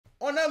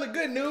On other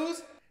good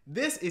news,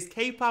 this is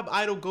K-pop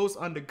idol goes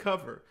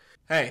undercover.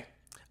 Hey,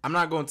 I'm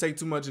not gonna take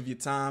too much of your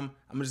time.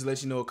 I'm gonna just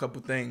let you know a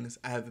couple things.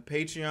 I have the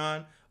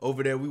Patreon.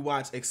 Over there, we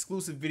watch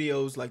exclusive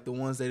videos like the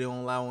ones they don't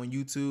allow on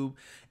YouTube.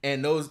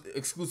 And those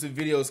exclusive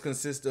videos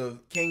consist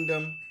of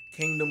Kingdom,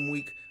 Kingdom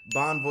Week,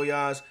 Bon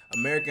Voyage,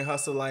 American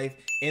Hustle Life,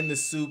 In the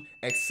Soup,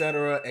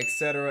 etc.,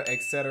 etc.,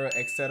 etc.,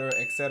 etc.,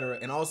 etc.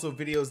 And also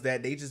videos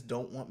that they just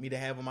don't want me to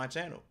have on my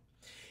channel.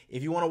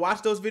 If you want to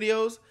watch those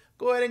videos,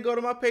 go ahead and go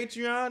to my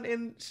Patreon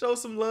and show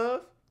some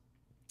love.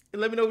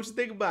 And let me know what you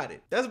think about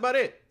it. That's about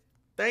it.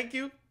 Thank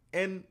you.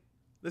 And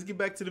let's get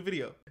back to the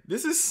video.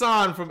 This is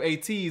San from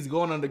ATEEZ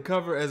going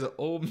undercover as an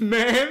old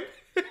man.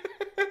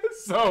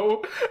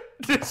 So,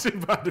 this shit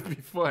about to be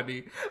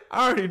funny.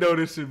 I already know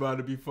this shit about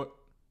to be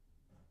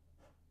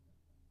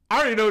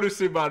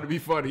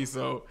funny.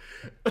 So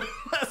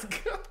let's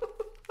go.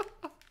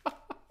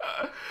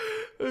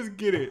 Let's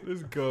get it.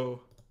 Let's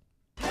go.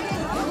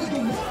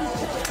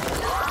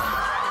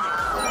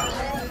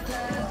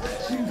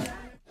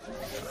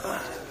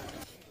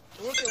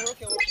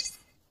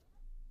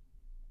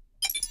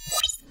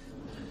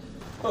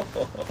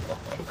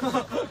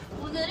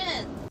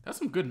 오늘은 That's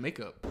some good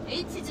makeup.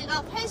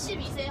 에이티즈가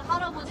 82세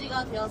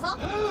할아버지가 되어서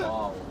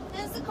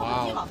댄스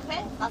커뮤니티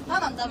앞에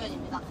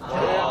나타난다면입니다.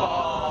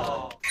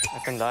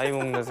 약간 나이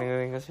먹는다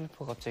생각하니까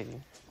슬퍼 갑자기.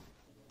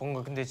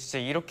 뭔가 근데 진짜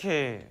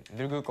이렇게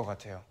늙을 것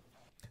같아요.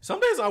 Some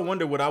days I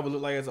wonder what I would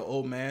look like as an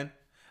old man.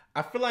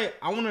 I feel like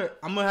I'm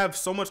gonna have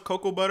so much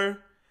cocoa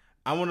butter.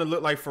 I want to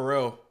look like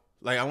Pharrell.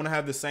 Like I want to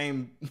have the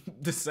same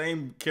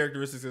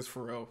characteristics as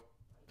Pharrell.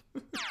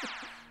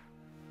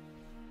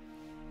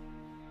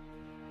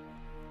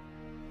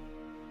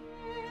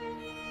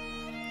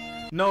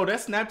 No, that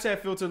Snapchat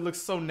filter looks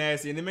so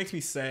nasty and it makes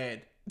me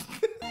sad.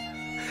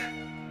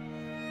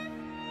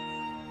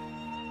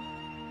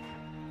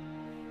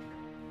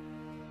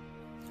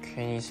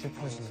 괜히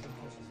슬퍼진다.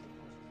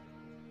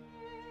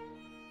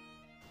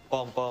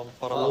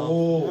 빰빰빠라.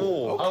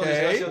 오, okay.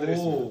 제가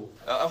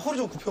씌워드리겠습니다. 허리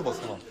좀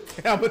굽혀봤어.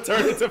 I'm gonna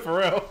turn into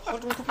Pharrell.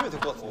 허리 좀 굽히면 될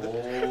것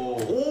같은데.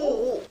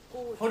 오.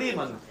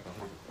 허리만.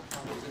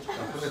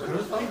 근데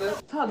그럴싸한데?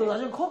 사, 너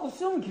나중에 커갖고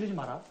수염을 기르지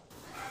마라.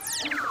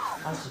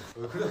 아씨.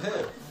 왜 그래?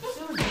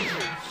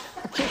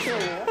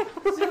 킹스맨이에요?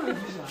 수염을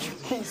기르지 마라.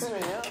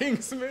 킹스맨이야?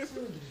 킹스맨?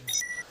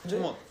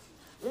 잠깐만.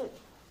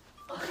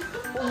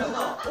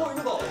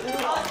 이거다.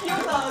 아,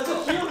 귀엽다.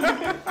 저 귀여운데.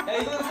 야,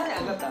 이거는 살이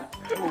안 갔다.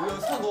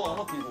 너안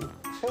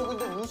맡기고.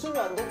 근데 웃으면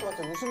안 될 것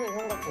같아. 웃으면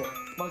형 같아.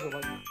 맞아.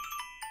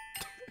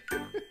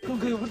 그럼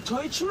그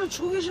저희 춤을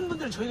추고 계신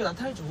분들은 저희가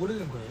나타날 줄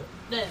모르는 거예요?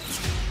 네.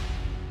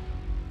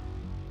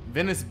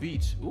 Venice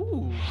Beach.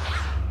 Ooh.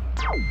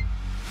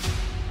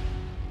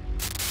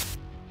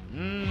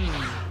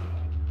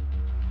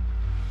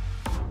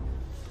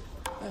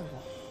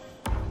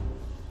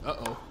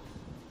 Uh-oh.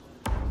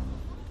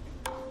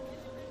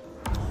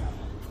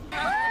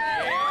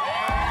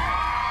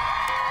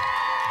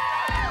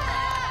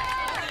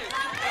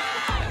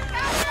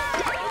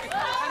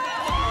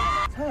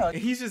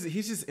 He's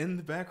just in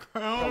the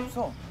background.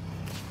 없어.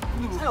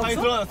 사이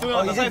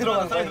들어간다. 이제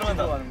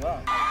들어가는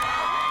거야.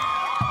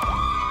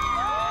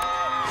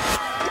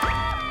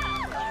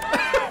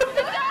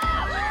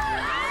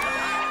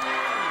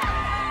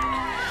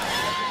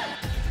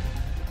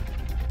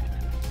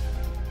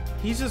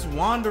 He's just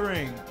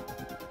wandering.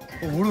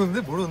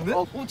 모르는데?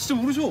 진짜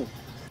모르죠?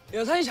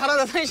 야, 사이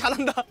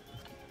잘한다.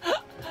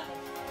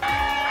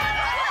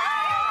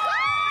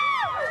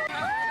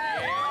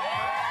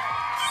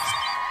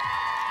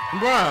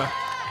 Bruh.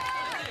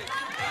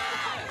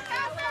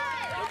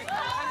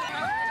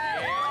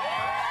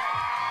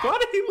 Why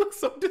did he look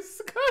so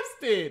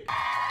disgusted?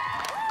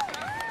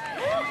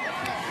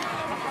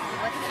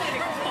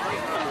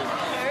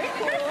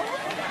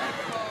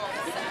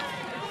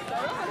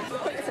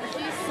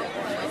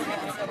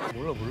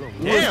 몰라.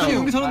 Damn.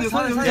 연기 잘하는데,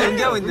 사람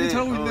연기하고 있네.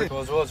 잘하고 있네.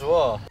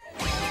 좋아.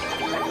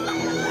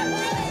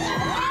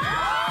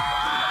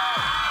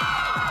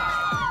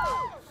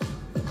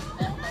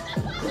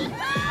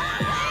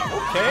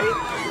 Okay.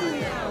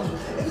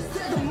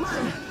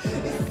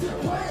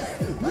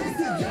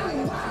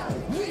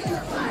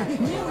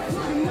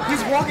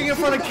 He's walking in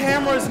front of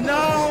cameras.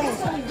 No.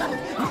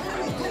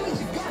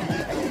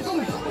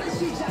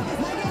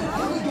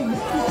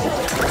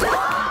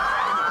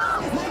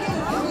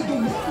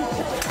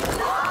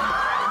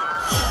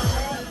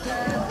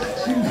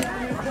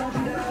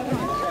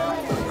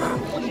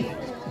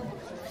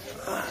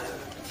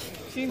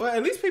 Well,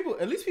 at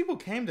least people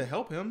came to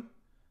help him.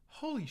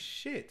 Holy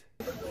shit.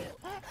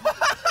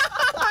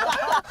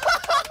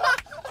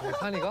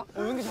 산이가?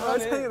 연기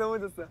잘하네. 찬이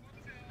넘어졌어.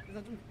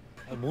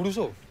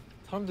 모르죠.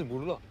 사람들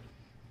몰라.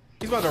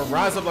 He's about to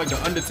rise up like the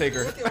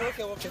Undertaker.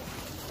 오케이.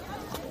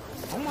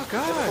 Oh my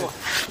god.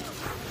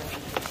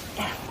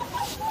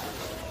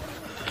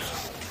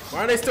 Why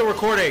are they still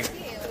recording?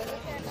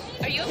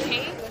 Are you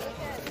okay?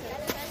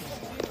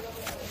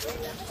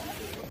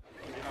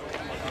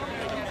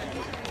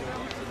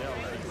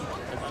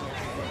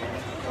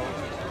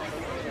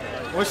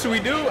 What should we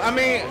do? I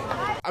mean,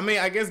 I mean,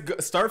 I guess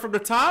start from the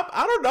top.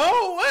 I don't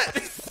know what.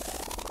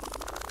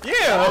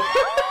 Yeah.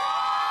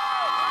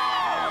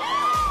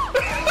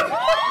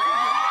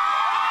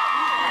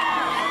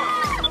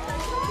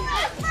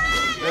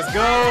 Let's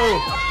go.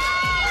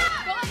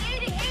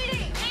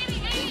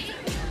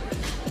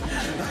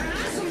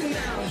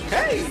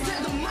 Hey.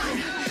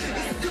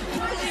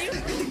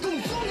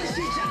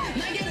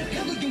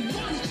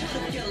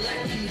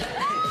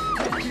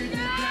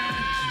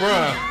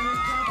 Bruh.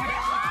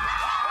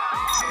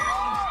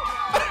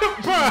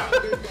 Bruh.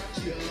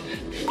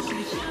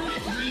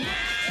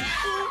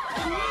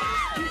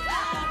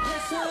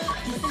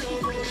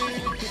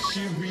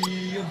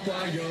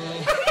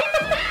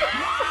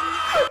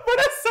 But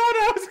that sound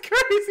that was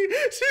crazy.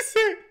 She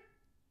said.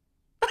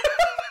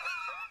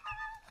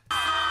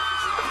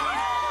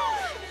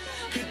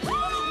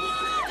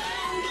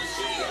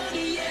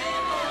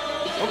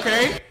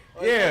 Okay.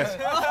 Yeah.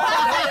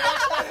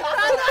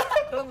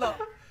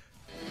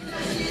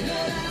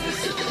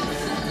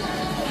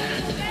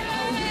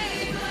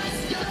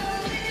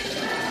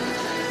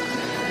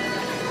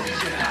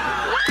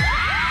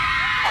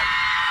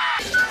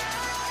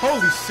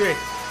 Holy shit.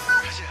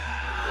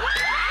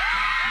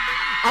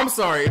 I'm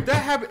sorry. If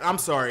that happened, I'm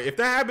sorry. If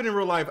that happened in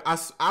real life,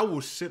 I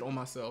will shit on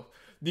myself.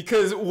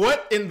 Because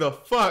what in the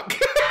fuck?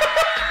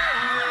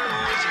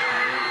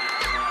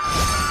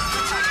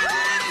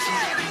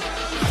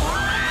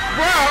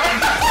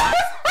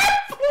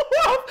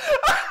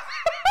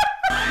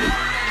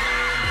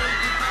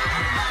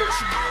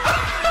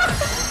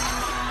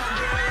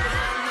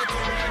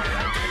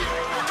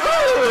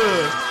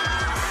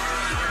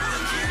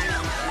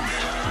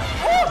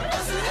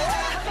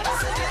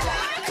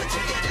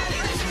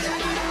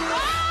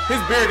 His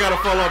beard gotta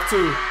fall off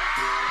too.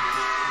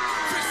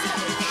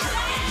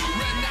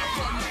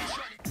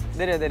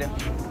 내려.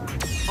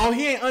 Oh,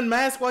 he ain't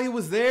unmasked while he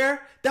was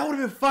there? That would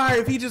have been fire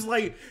if he just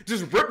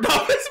ripped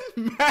off his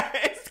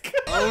mask.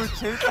 어우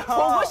재밌다.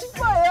 보고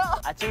싶어요.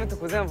 아침부터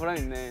고생한 보람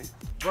있네.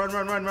 Run.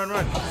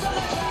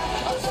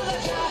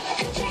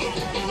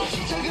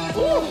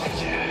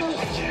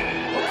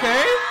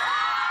 Okay.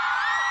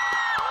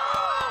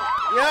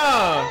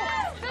 Yeah.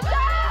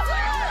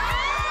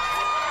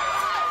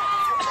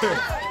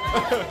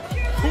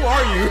 Who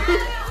are you?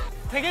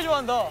 되게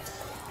좋아한다.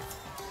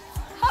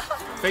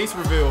 Face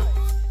reveal.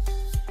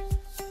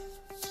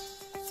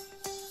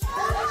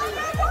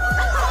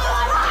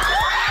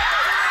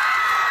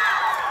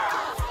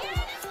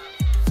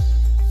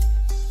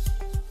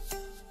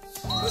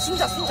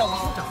 숨자.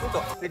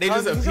 They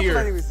just appear.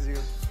 다니고 있어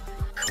지금.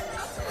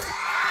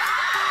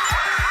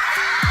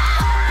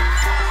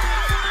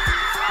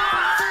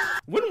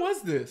 When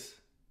was this?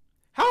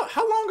 How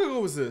long ago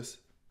was this?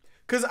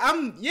 Cause I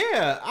don't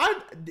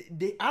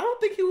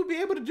think he would be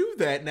able to do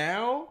that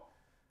now.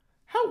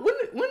 When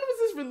was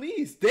this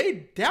released?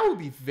 That would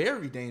be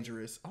very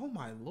dangerous. Oh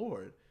my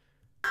lord.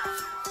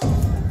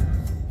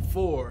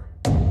 4.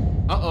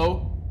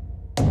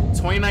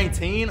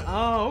 2019.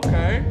 Oh,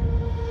 okay.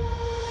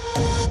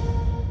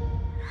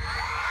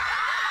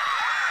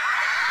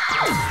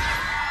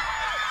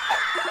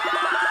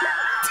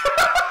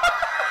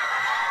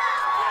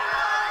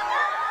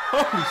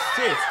 Holy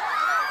shit.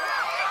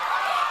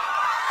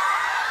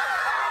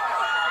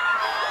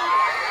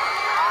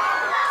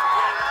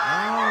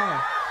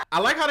 I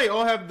like how they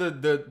all have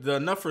the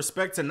enough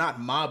respect to not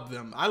mob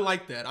them. I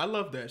like that. I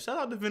love that. Shout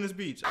out to Venice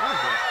Beach. I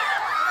like that.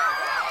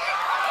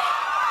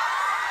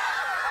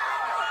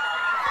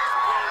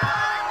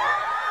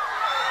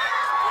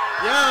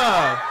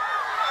 Yeah.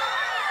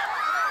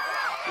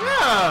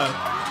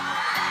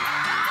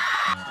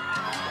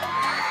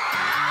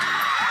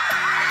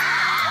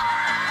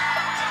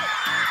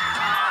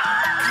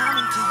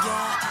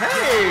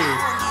 Hey.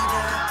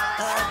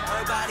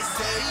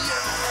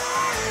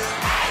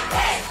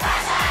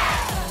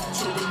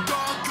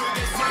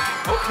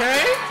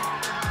 Okay.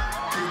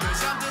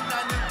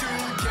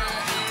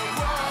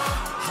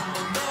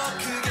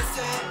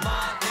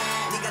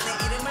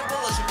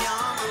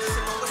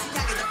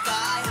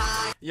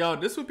 Yo,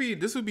 this would be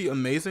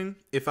amazing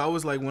if I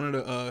was like one of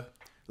the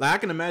like I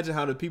can imagine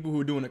how the people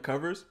who are doing the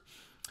covers,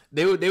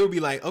 they would be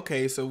like,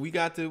 okay, so we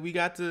got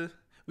to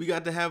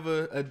have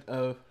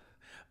a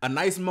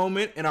nice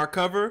moment in our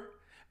cover.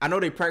 I know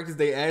they practice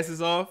their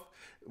asses off.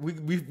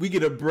 We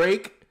get a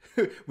break.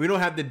 We don't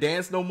have to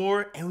dance no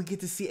more, and we get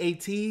to see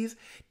ATs.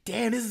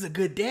 Damn, this is a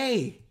good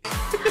day. This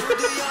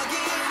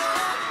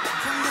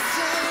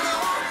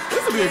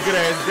will be a good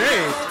ass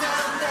day.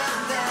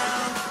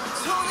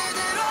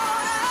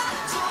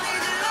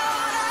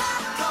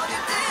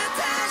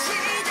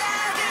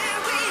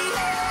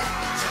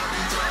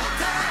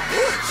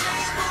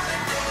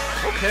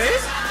 Okay.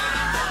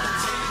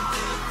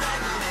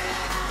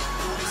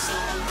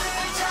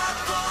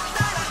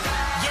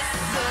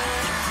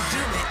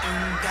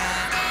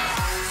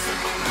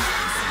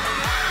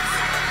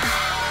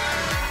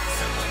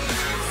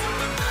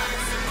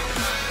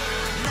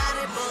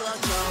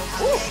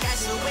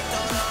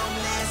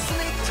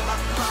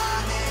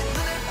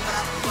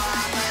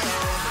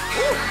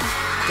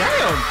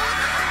 Damn.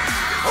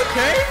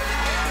 Okay.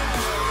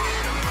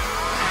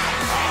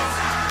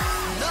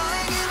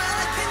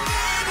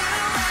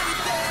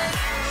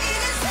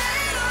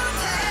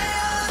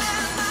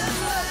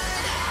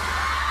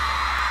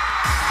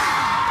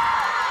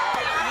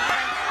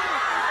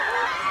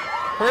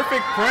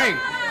 Perfect prank.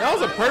 That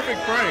was a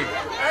perfect prank.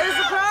 Are you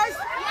surprised?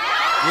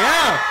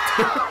 Yeah.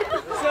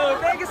 So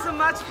thank you so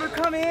much for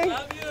coming.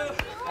 Love you.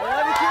 I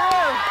love you too.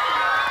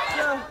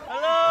 So,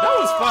 hello. That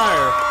was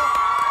fire.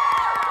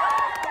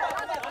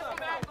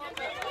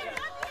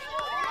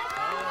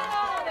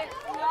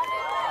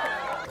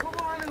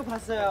 커버하는 거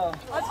봤어요.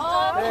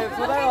 네,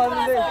 보다가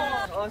왔는데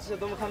진짜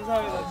너무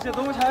감사합니다. 진짜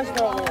너무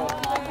잘하시더라고요.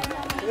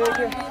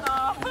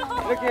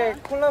 이렇게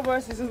콜라보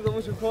할 수 있어서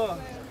너무 좋고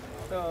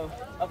또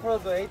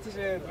앞으로도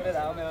에이티즈 노래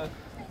나오면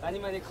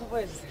많이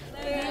커버해 주세요.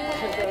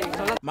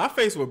 My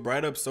face would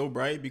bright up so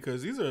bright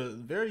because these are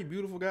very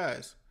beautiful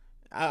guys.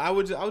 I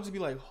would just be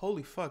like,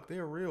 holy fuck,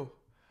 they're real.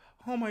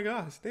 Oh my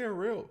gosh, they're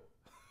real.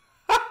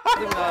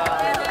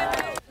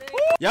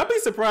 Y'all be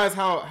surprised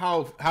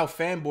how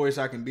fanboyish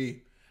I can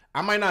be.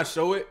 I might not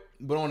show it,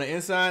 but on the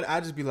inside, I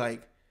just be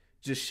like,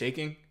 just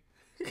shaking.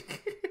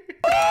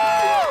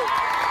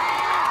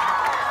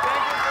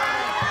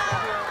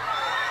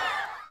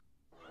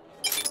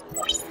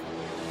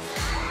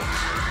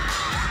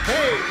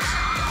 Hey.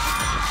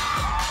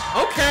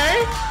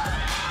 Okay.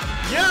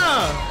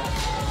 Yeah.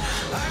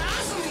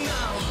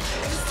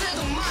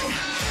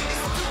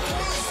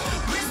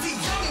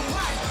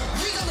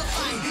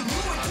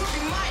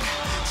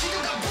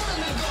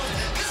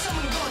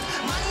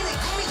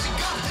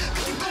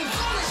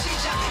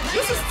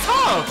 This is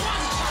tough.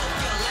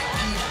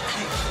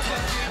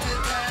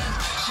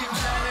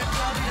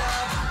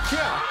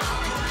 Yeah.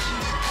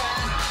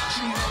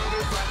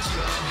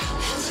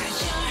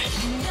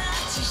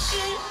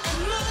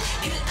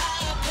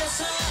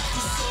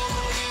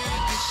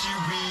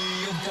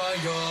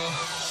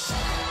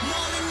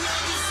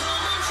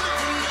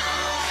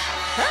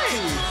 Hey!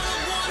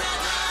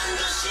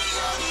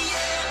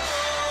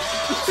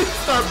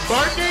 Start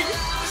barking.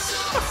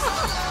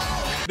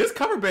 This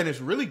cover band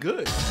is really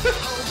good.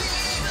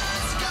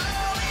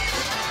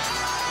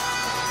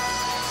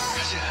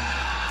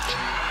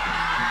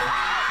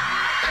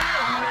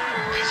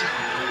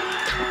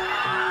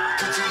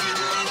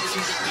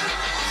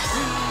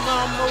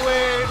 Mama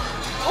way.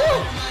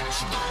 Oh!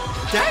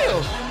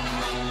 Damn!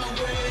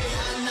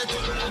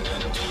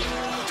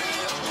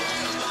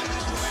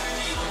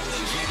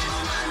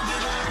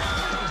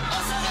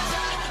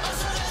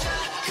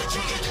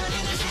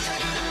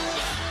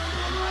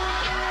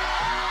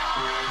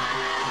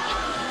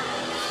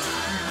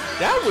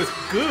 That was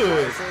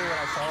good.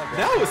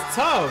 That was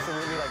tough.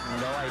 Absolutely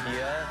no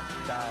idea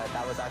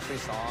that was actually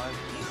song.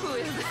 Who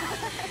is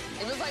that?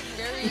 It was a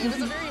very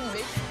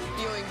mixed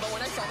feeling, but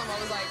when I saw them, I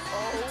was like,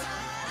 oh,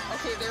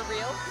 okay, they're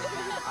real.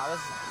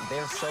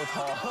 They were so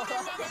tall.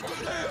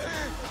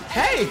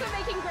 Hey! You're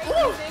making great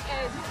music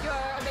and your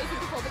amazing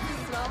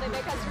performances as well. They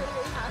make us really,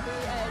 really happy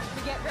and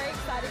we get very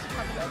excited to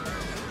come with.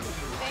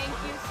 Thank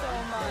you so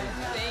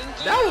much. Thank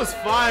you. That was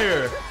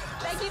fire.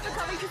 Thank you for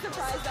coming to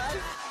surprise us.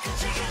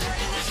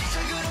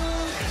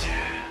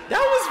 That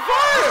was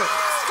fire.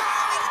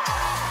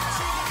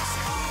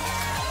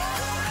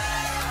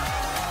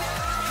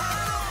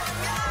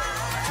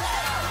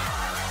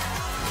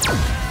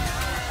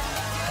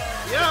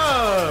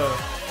 Yeah.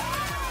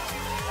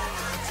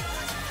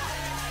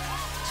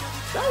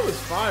 That was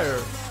fire.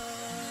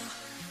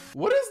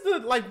 What is the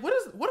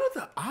what are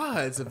the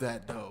odds of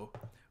that though?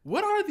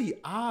 What are the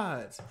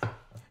odds?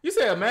 You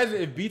say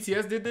imagine if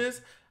BTS did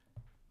this.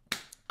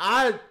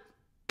 I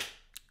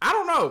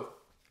don't know.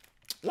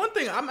 One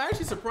thing, I'm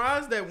actually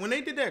surprised that when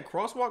they did that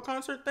crosswalk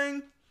concert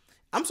thing,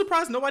 I'm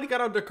surprised nobody got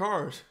out their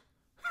cars.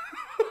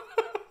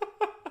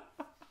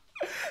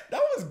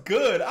 That was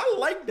good. I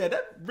like that.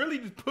 That really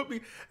just put me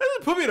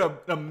in an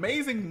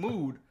amazing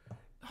mood.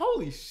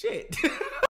 Holy shit.